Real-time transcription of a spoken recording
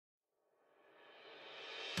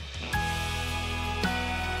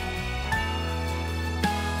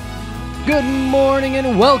Good morning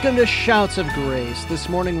and welcome to Shouts of Grace. This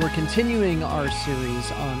morning we're continuing our series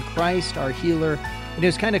on Christ, our healer. It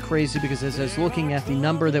is kind of crazy because as I was looking at the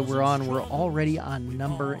number that we're on, we're already on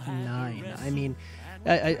number 9. I mean,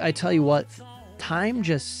 I tell you what, time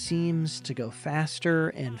just seems to go faster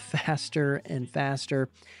and faster and faster.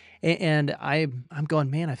 And I'm going,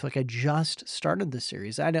 man, I feel like I just started this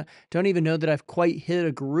series. I don't even know that I've quite hit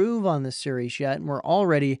a groove on this series yet, and we're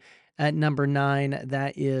already at number 9.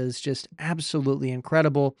 That is just absolutely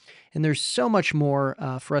incredible. And there's so much more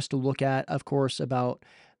for us to look at, of course, about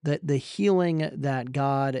the healing that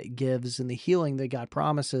God gives and the healing that God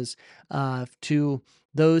promises to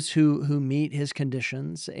those who meet his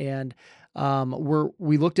conditions. And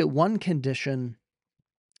we looked at one condition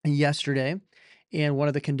yesterday, and one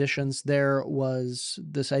of the conditions there was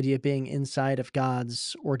this idea of being inside of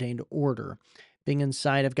God's ordained order. Being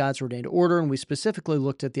inside of God's ordained order, and we specifically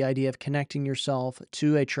looked at the idea of connecting yourself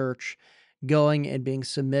to a church, going and being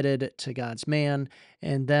submitted to God's man,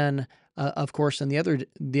 and then, of course, on the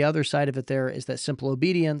other side of it, there is that simple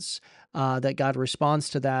obedience that God responds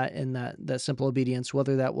to that, and that simple obedience,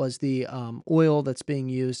 whether that was the oil that's being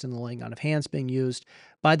used and the laying on of hands being used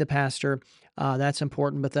by the pastor, that's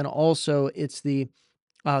important. But then also, it's the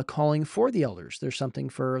calling for the elders. There's something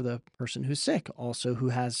for the person who's sick, also who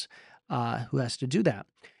has to do that.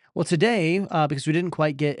 Well, today, because we didn't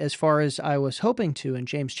quite get as far as I was hoping to in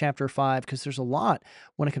James chapter 5, because there's a lot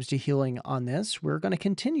when it comes to healing on this, we're going to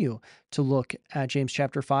continue to look at James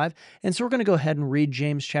chapter 5. And so we're going to go ahead and read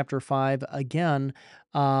James chapter 5 again.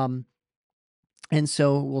 And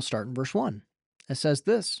so we'll start in verse 1. It says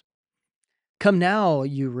this: "Come now,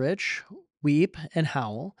 you rich, weep and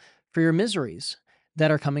howl for your miseries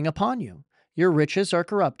that are coming upon you. Your riches are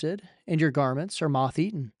corrupted, and your garments are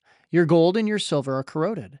moth-eaten. Your gold and your silver are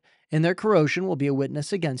corroded, and their corrosion will be a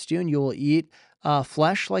witness against you, and you will eat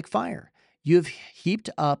flesh like fire. You have heaped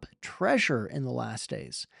up treasure in the last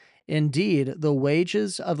days. Indeed, the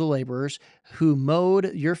wages of the laborers who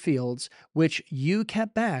mowed your fields, which you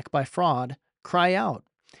kept back by fraud, cry out.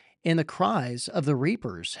 And the cries of the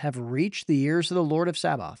reapers have reached the ears of the Lord of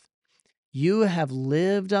Sabaoth. You have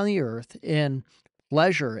lived on the earth in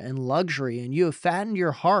pleasure and luxury, and you have fattened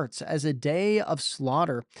your hearts as a day of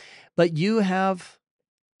slaughter. But you have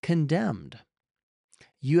condemned.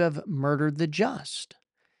 You have murdered the just.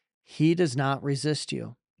 He does not resist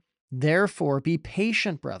you. Therefore, be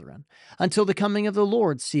patient, brethren, until the coming of the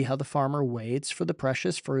Lord. See how the farmer waits for the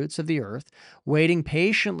precious fruits of the earth, waiting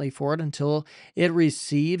patiently for it until it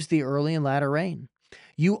receives the early and latter rain.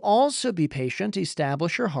 You also be patient,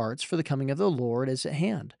 establish your hearts, for the coming of the Lord is at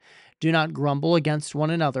hand. Do not grumble against one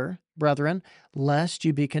another, brethren, lest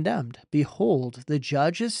you be condemned. Behold, the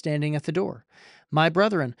judge is standing at the door. My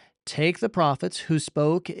brethren, take the prophets who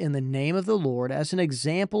spoke in the name of the Lord as an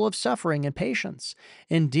example of suffering and patience.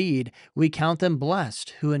 Indeed, we count them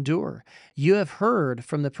blessed who endure. You have heard of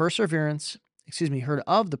the perseverance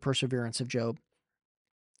of Job,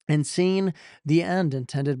 and seen the end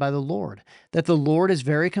intended by the Lord, that the Lord is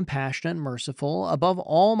very compassionate and merciful. Above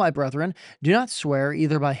all, my brethren, do not swear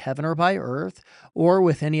either by heaven or by earth, or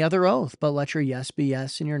with any other oath, but let your yes be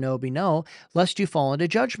yes and your no be no, lest you fall into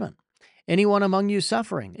judgment. Anyone among you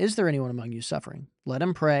suffering? Is there anyone among you suffering? Let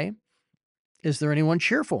him pray. Is there anyone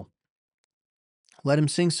cheerful? Let him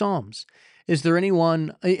sing psalms. Is there any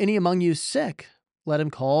among you sick? Let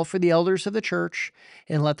him call for the elders of the church,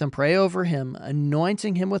 and let them pray over him,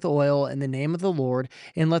 anointing him with oil in the name of the Lord,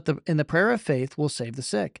 and the prayer of faith will save the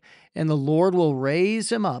sick, and the Lord will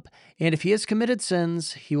raise him up, and if he has committed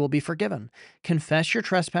sins, he will be forgiven. Confess your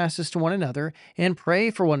trespasses to one another, and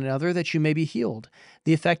pray for one another that you may be healed.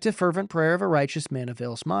 The effective fervent prayer of a righteous man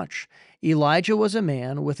avails much. Elijah was a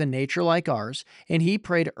man with a nature like ours, and he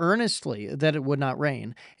prayed earnestly that it would not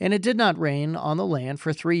rain, and it did not rain on the land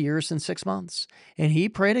for 3 years and 6 months. And he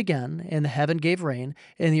prayed again, and the heaven gave rain,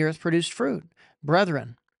 and the earth produced fruit.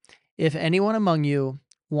 Brethren, if anyone among you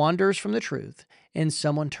wanders from the truth, and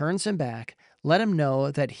someone turns him back, let him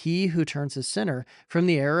know that he who turns a sinner from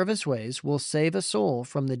the error of his ways will save a soul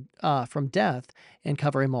from death and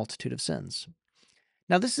cover a multitude of sins."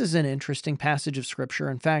 Now, this is an interesting passage of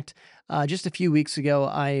Scripture. In fact, just a few weeks ago,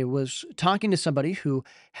 I was talking to somebody who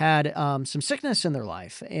had some sickness in their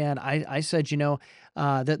life, and I said,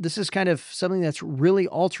 that this is kind of something that's really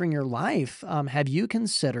altering your life. Have you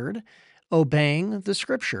considered obeying the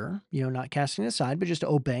Scripture, not casting it aside, but just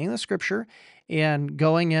obeying the Scripture and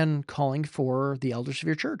going and calling for the elders of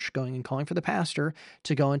your church, going and calling for the pastor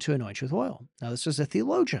to go and to anoint you with oil? Now, this is a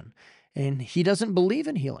theologian, and he doesn't believe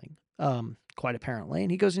in healing. quite apparently.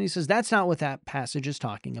 And he goes and he says, that's not what that passage is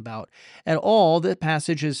talking about at all. The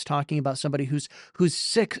passage is talking about somebody who's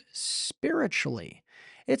sick spiritually.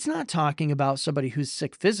 It's not talking about somebody who's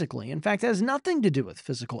sick physically. In fact, it has nothing to do with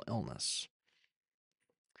physical illness.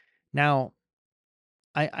 Now,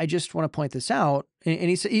 I just want to point this out. And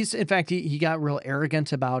he's in fact, he got real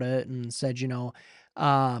arrogant about it and said, you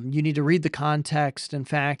need to read the context. In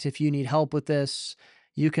fact, if you need help with this,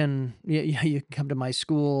 you can come to my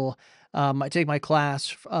school. I take my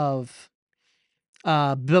class of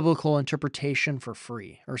biblical interpretation for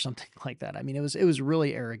free or something like that. I mean, it was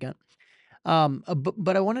really arrogant.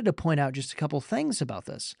 But I wanted to point out just a couple things about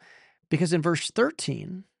this, because in verse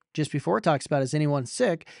 13, just before it talks about is anyone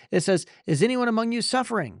sick, it says, is anyone among you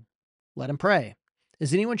suffering? Let him pray.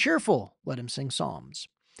 Is anyone cheerful? Let him sing psalms.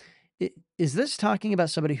 Is this talking about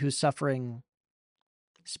somebody who's suffering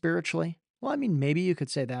spiritually? Well, I mean, maybe you could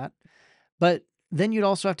say that, but then you'd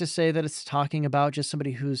also have to say that it's talking about just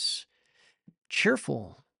somebody who's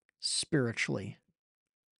cheerful spiritually.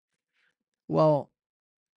 Well,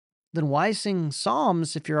 then why sing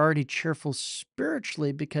psalms if you're already cheerful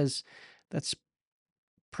spiritually? Because that's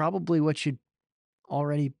probably what you'd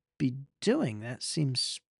already be doing. That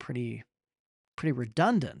seems pretty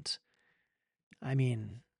redundant. I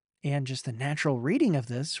mean, and just the natural reading of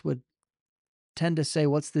this would tend to say,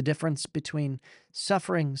 what's the difference between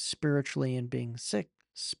suffering spiritually and being sick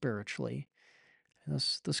spiritually?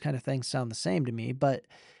 Those kind of things sound the same to me, but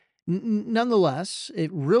nonetheless, it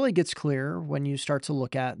really gets clear when you start to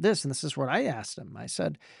look at this. And this is what I asked him. I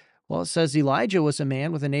said, well, it says Elijah was a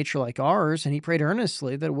man with a nature like ours, and he prayed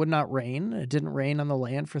earnestly that it would not rain. It didn't rain on the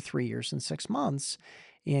land for 3 years and 6 months.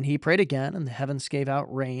 And he prayed again, and the heavens gave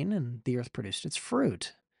out rain, and the earth produced its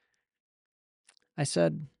fruit. I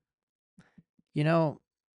said,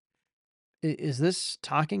 is this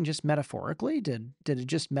talking just metaphorically? Did it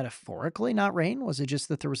just metaphorically not rain? Was it just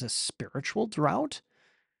that there was a spiritual drought?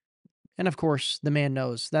 And of course, the man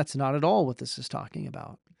knows that's not at all what this is talking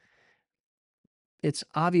about. It's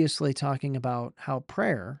obviously talking about how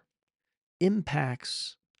prayer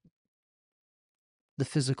impacts the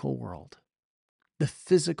physical world, the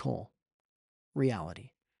physical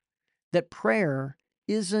reality. That prayer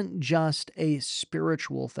isn't just a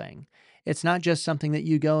spiritual thing. It's not just something that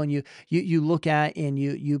you go and you look at and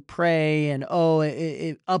you pray and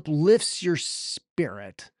it uplifts your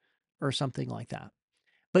spirit or something like that.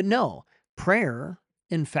 But no, prayer,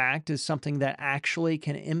 in fact, is something that actually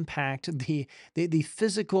can impact the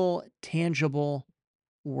physical, tangible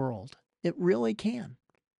world. It really can.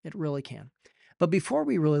 It really can. But before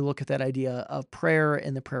we really look at that idea of prayer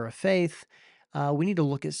and the prayer of faith, we need to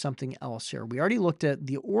look at something else here. We already looked at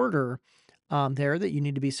the order there, that you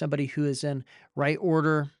need to be somebody who is in right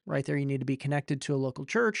order. Right there, you need to be connected to a local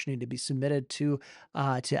church. You need to be submitted to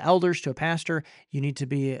elders, to a pastor. You need to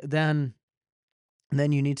be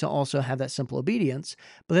then you need to also have that simple obedience.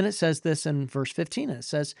 But then it says this in verse 15. It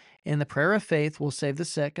says, and the prayer of faith will save the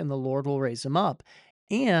sick, and the Lord will raise him up.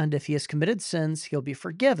 And if he has committed sins, he'll be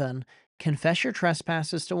forgiven. Confess your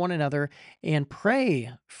trespasses to one another and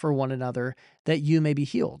pray for one another that you may be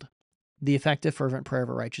healed. The effective, fervent prayer of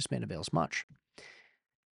a righteous man avails much.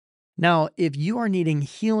 Now, if you are needing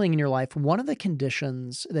healing in your life, one of the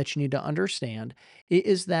conditions that you need to understand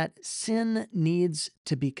is that sin needs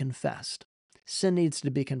to be confessed. Sin needs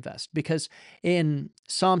to be confessed, because in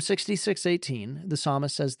Psalm 66:18, the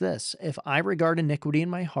psalmist says this, if I regard iniquity in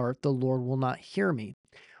my heart, the Lord will not hear me.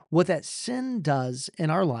 What that sin does in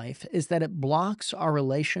our life is that it blocks our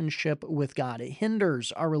relationship with God. It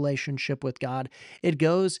hinders our relationship with God. It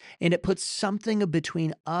goes and it puts something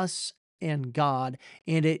between us and God,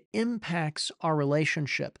 and it impacts our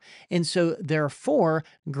relationship. And so therefore,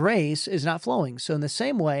 grace is not flowing. So in the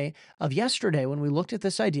same way of yesterday, when we looked at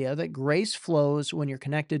this idea that grace flows when you're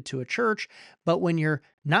connected to a church, but when you're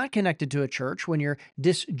not connected to a church, when you're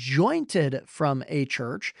disjointed from a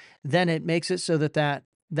church, then it makes it so that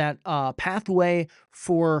pathway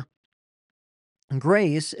for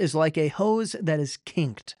grace is like a hose that is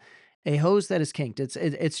kinked. A hose that is kinked.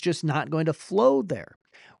 It's just not going to flow there.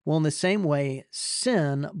 Well, in the same way,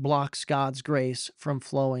 sin blocks God's grace from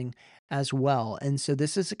flowing as well. And so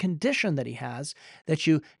this is a condition that he has, that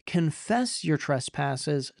you confess your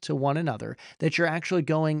trespasses to one another, that you're actually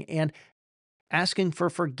going and asking for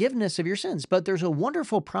forgiveness of your sins. But there's a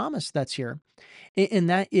wonderful promise that's here, and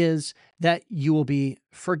that is that you will be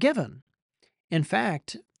forgiven. In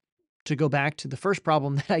fact, to go back to the first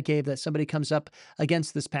problem that I gave, that somebody comes up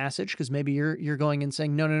against this passage, because maybe you're going and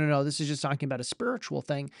saying, no, no, no, no, this is just talking about a spiritual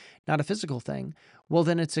thing, not a physical thing. Well,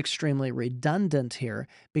 then it's extremely redundant here,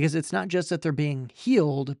 because it's not just that they're being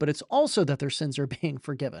healed, but it's also that their sins are being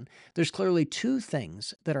forgiven. There's clearly two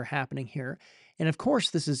things that are happening here. And of course,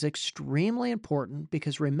 this is extremely important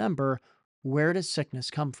because remember, where does sickness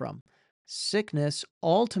come from? Sickness,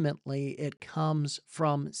 ultimately, it comes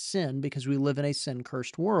from sin because we live in a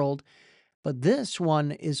sin-cursed world. But this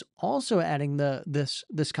one is also adding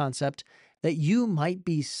this concept that you might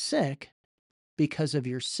be sick because of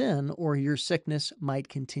your sin, or your sickness might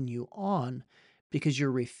continue on because you're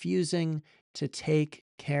refusing to take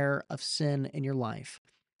care of sin in your life.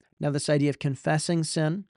 Now, this idea of confessing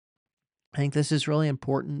sin, I think this is really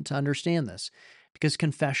important to understand this because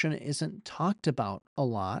confession isn't talked about a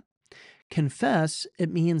lot. Confess, it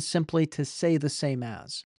means simply to say the same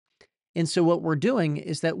as. And so what we're doing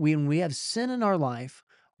is that when we have sin in our life,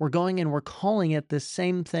 we're going and we're calling it the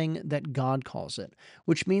same thing that God calls it,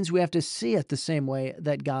 which means we have to see it the same way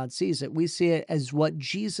that God sees it. We see it as what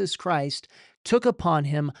Jesus Christ took upon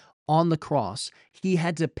him on the cross. He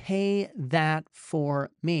had to pay that for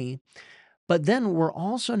me. But then we're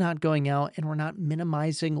also not going out and we're not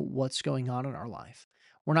minimizing what's going on in our life.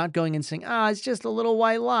 We're not going and saying, it's just a little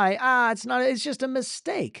white lie. It's not, it's just a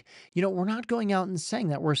mistake. We're not going out and saying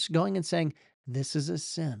that. We're going and saying, this is a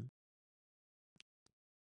sin.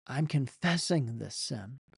 I'm confessing this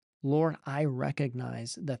sin. Lord, I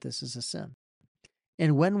recognize that this is a sin.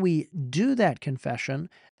 And when we do that confession,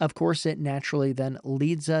 of course, it naturally then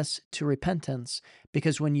leads us to repentance,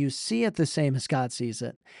 because when you see it the same as God sees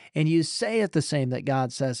it, and you say it the same that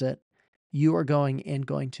God says it, you are going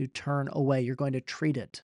to turn away. You're going to treat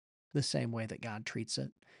it the same way that God treats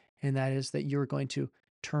it. And that is that you're going to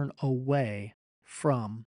turn away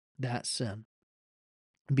from that sin.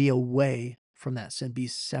 Be away from that sin. Be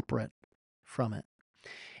separate from it.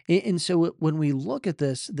 And so when we look at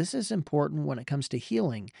this, this is important when it comes to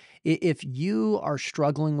healing. If you are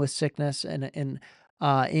struggling with sickness and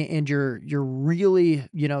you're really,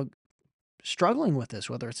 struggling with this,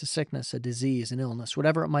 whether it's a sickness, a disease, an illness,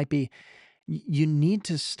 whatever it might be, you need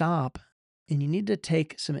to stop and you need to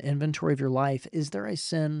take some inventory of your life. Is there a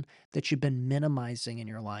sin that you've been minimizing in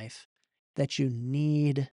your life that you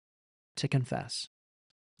need to confess?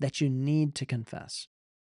 That you need to confess.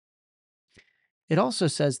 It also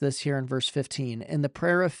says this here in verse 15, and the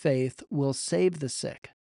prayer of faith will save the sick,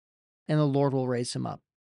 and the Lord will raise him up.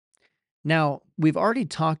 Now, we've already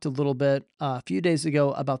talked a little bit a few days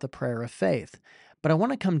ago about the prayer of faith, but I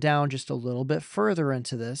want to come down just a little bit further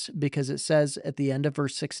into this because it says at the end of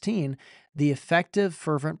verse 16, the effective,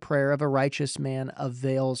 fervent prayer of a righteous man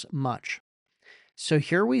avails much. So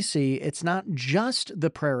here we see it's not just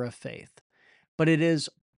the prayer of faith, but it is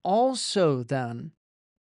also then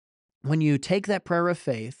when you take that prayer of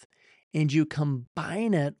faith and you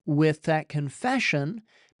combine it with that confession,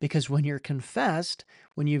 because when you're confessed,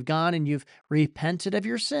 when you've gone and you've repented of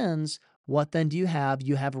your sins, what then do you have?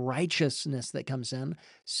 You have righteousness that comes in.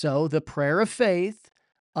 So the prayer of faith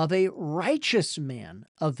of a righteous man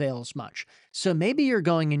avails much. So maybe you're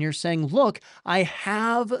going and you're saying, look, I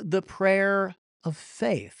have the prayer of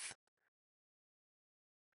faith,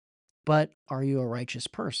 but are you a righteous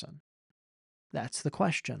person? That's the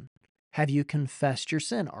question. Have you confessed your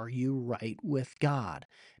sin? Are you right with God?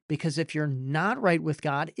 Because if you're not right with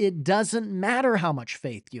God, it doesn't matter how much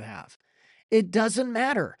faith you have. It doesn't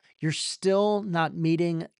matter. You're still not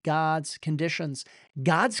meeting God's conditions.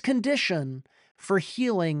 God's condition for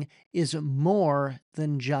healing is more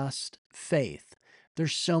than just faith.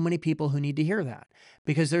 There's so many people who need to hear that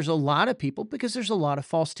because there's a lot of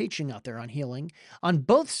false teaching out there on healing on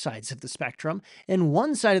both sides of the spectrum. And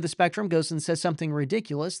one side of the spectrum goes and says something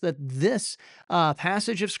ridiculous, that this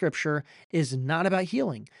passage of scripture is not about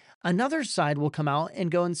healing. Another side will come out and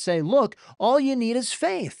go and say, look, all you need is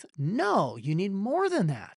faith. No, you need more than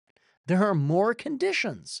that. There are more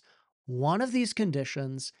conditions. One of these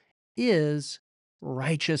conditions is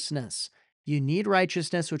righteousness. You need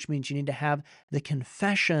righteousness, which means you need to have the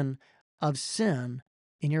confession of sin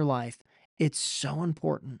in your life. It's so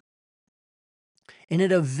important. And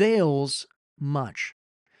it avails much.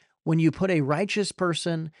 When you put a righteous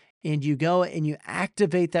person and you go and you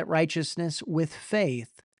activate that righteousness with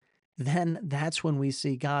faith, then that's when we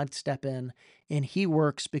see God step in and he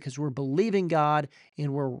works because we're believing God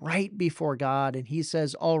and we're right before God. And he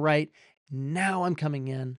says, all right, now I'm coming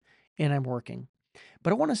in and I'm working.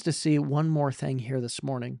 But I want us to see one more thing here this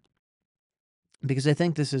morning because I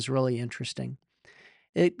think this is really interesting.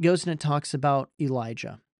 It goes and it talks about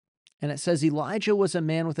Elijah. And it says, Elijah was a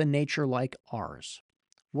man with a nature like ours,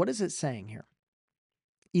 What is it saying here?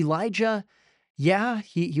 Elijah, yeah,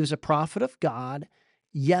 he was a prophet of God.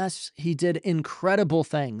 Yes, he did incredible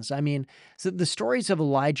things. I mean, so the stories of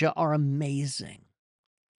Elijah are amazing.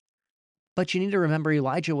 But you need to remember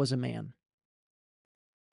Elijah was a man.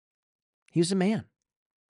 He was a man.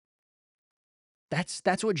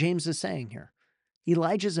 That's what James is saying here.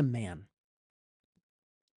 Elijah's a man.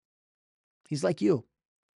 He's like you,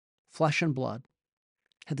 flesh and blood,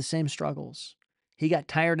 had the same struggles. He got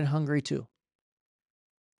tired and hungry too.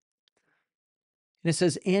 And it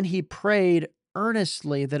says, and he prayed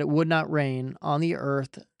earnestly that it would not rain on the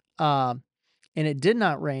earth, and it did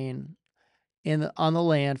not rain on the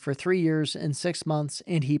land for 3 years and 6 months,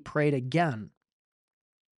 and he prayed again.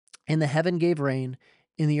 And the heaven gave rain,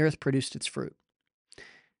 and the earth produced its fruit.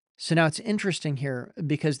 So now it's interesting here,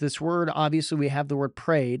 because this word, obviously we have the word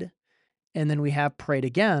prayed, and then we have prayed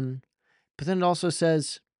again, but then it also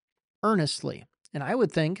says earnestly. And I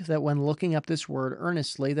would think that when looking up this word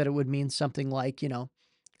earnestly, that it would mean something like,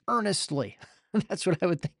 earnestly. That's what I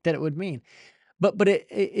would think that it would mean. But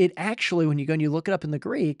it actually, when you go and you look it up in the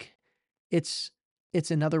Greek, it's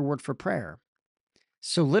another word for prayer.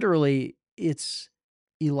 So literally, it's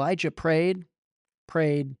Elijah prayed,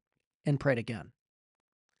 and prayed again.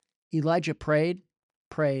 Elijah prayed,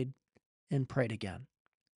 and prayed again.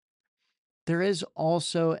 There is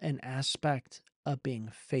also an aspect of being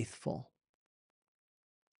faithful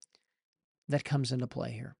that comes into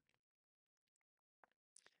play here.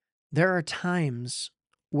 There are times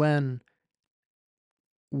when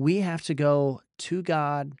we have to go to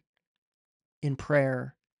God in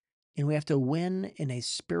prayer, and we have to win in a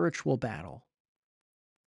spiritual battle.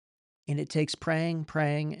 And it takes praying,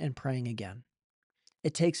 and praying again.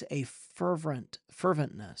 It takes a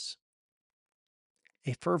ferventness.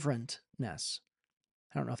 I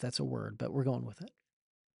don't know if that's a word, but we're going with it.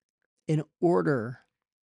 In order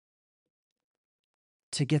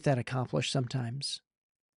to get that accomplished sometimes,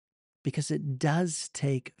 because it does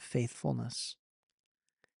take faithfulness.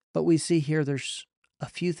 But we see here there's a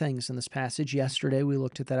few things in this passage. Yesterday, we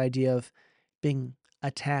looked at that idea of being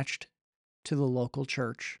attached to the local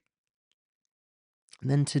church. And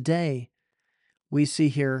then today, we see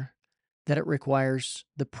here that it requires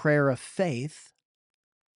the prayer of faith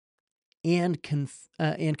and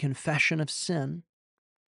confession of sin.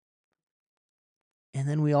 And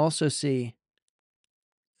then we also see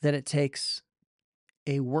that it takes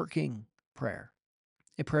a working prayer,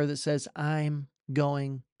 a prayer that says, I'm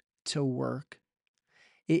going to work.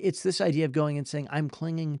 It's this idea of going and saying, I'm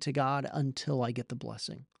clinging to God until I get the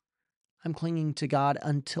blessing. I'm clinging to God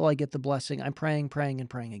until I get the blessing. I'm praying, and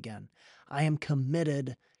praying again. I am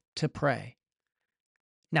committed to pray.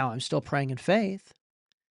 Now, I'm still praying in faith.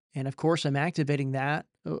 And of course, I'm activating that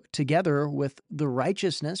together with the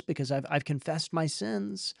righteousness because I've confessed my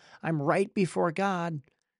sins. I'm right before God.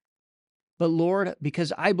 But Lord,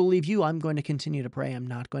 because I believe you, I'm going to continue to pray. I'm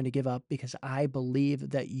not going to give up because I believe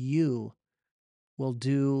that you will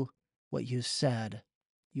do what you said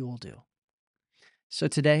you will do. So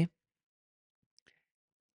today,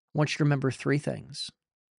 I want you to remember 3 things.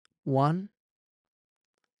 1,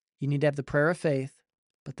 you need to have the prayer of faith,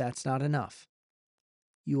 but that's not enough.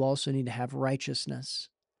 You also need to have righteousness,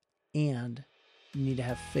 and you need to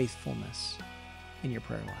have faithfulness in your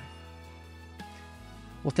prayer life.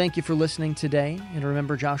 Well, thank you for listening today, and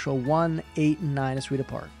remember Joshua 1, 8, and 9 as we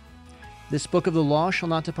depart. This book of the law shall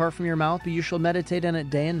not depart from your mouth, but you shall meditate on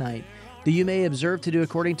it day and night, that you may observe to do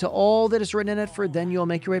according to all that is written in it, for then you will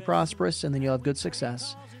make your way prosperous, and then you'll have good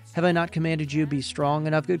success. Have I not commanded you, be strong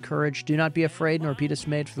and of good courage? Do not be afraid, nor be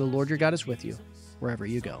dismayed, for the Lord your God is with you, wherever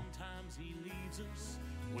you go.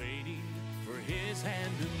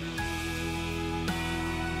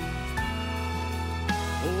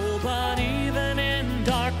 Oh, but even in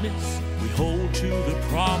darkness, we hold to the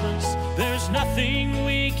promise. There's nothing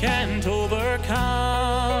we can't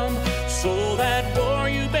overcome. So that